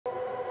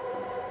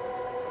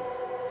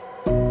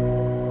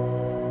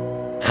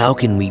How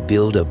can we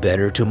build a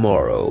better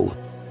tomorrow?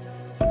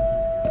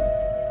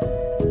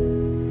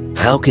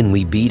 How can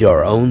we beat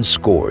our own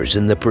scores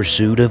in the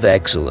pursuit of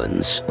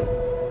excellence?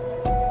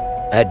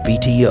 At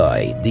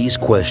BTI, these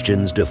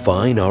questions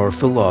define our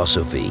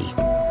philosophy.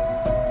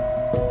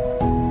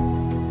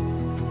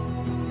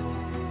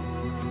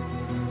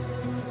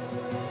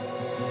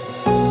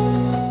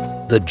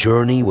 The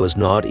journey was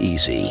not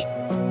easy.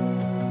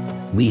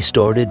 We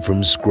started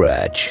from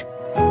scratch.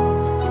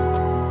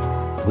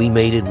 We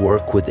made it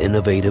work with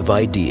innovative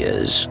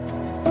ideas.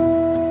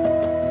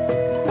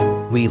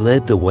 We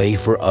led the way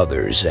for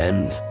others,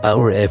 and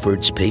our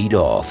efforts paid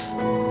off,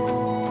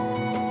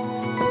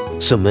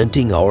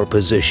 cementing our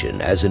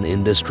position as an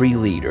industry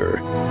leader.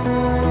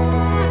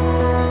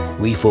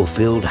 We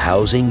fulfilled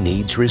housing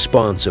needs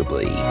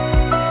responsibly,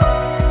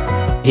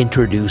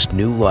 introduced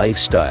new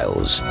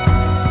lifestyles,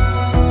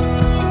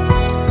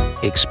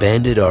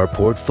 expanded our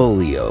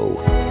portfolio,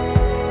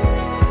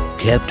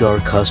 kept our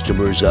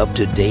customers up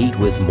to date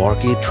with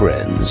market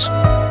trends,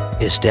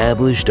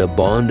 established a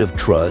bond of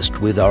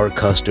trust with our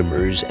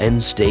customers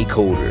and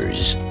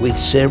stakeholders. With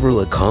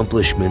several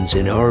accomplishments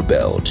in our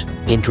belt,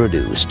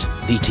 introduced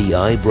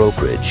BTI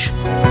Brokerage,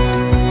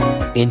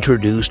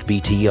 introduced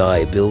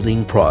BTI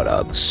Building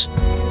Products,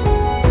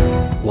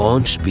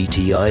 launched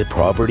BTI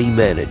Property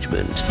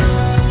Management,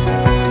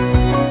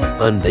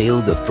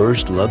 unveiled the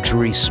first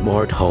luxury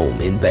smart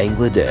home in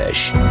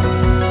Bangladesh.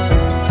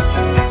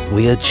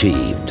 We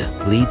achieved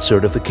LEED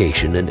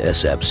certification and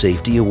SAP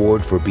Safety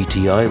Award for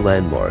BTI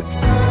Landmark.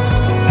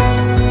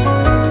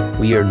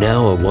 We are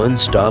now a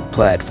one-stop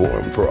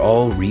platform for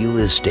all real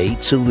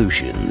estate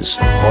solutions.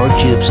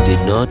 Hardships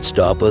did not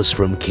stop us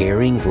from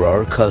caring for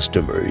our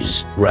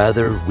customers.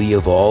 Rather, we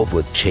evolve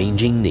with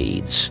changing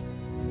needs.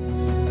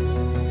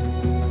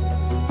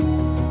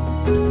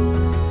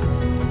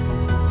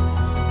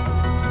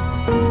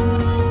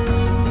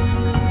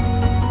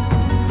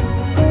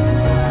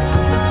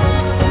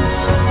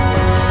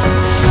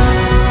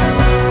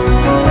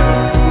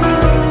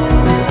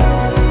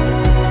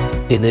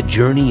 In the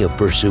journey of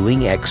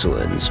pursuing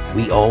excellence,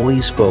 we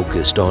always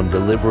focused on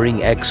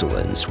delivering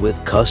excellence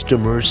with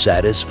customer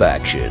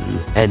satisfaction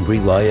and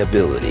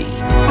reliability.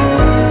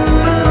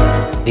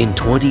 In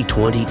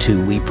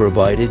 2022, we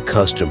provided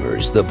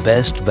customers the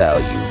best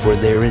value for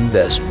their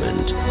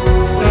investment.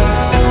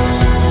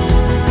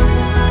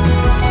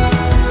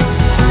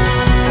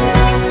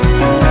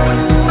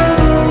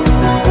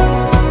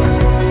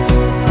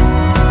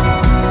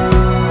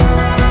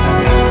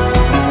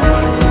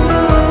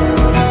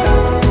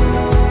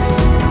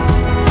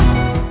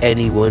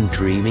 Anyone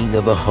dreaming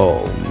of a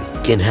home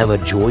can have a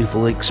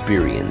joyful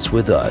experience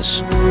with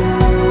us.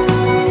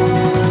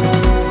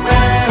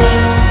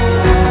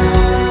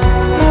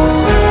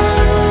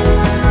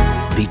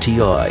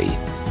 BTI,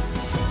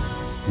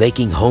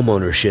 making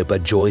homeownership a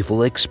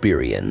joyful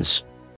experience.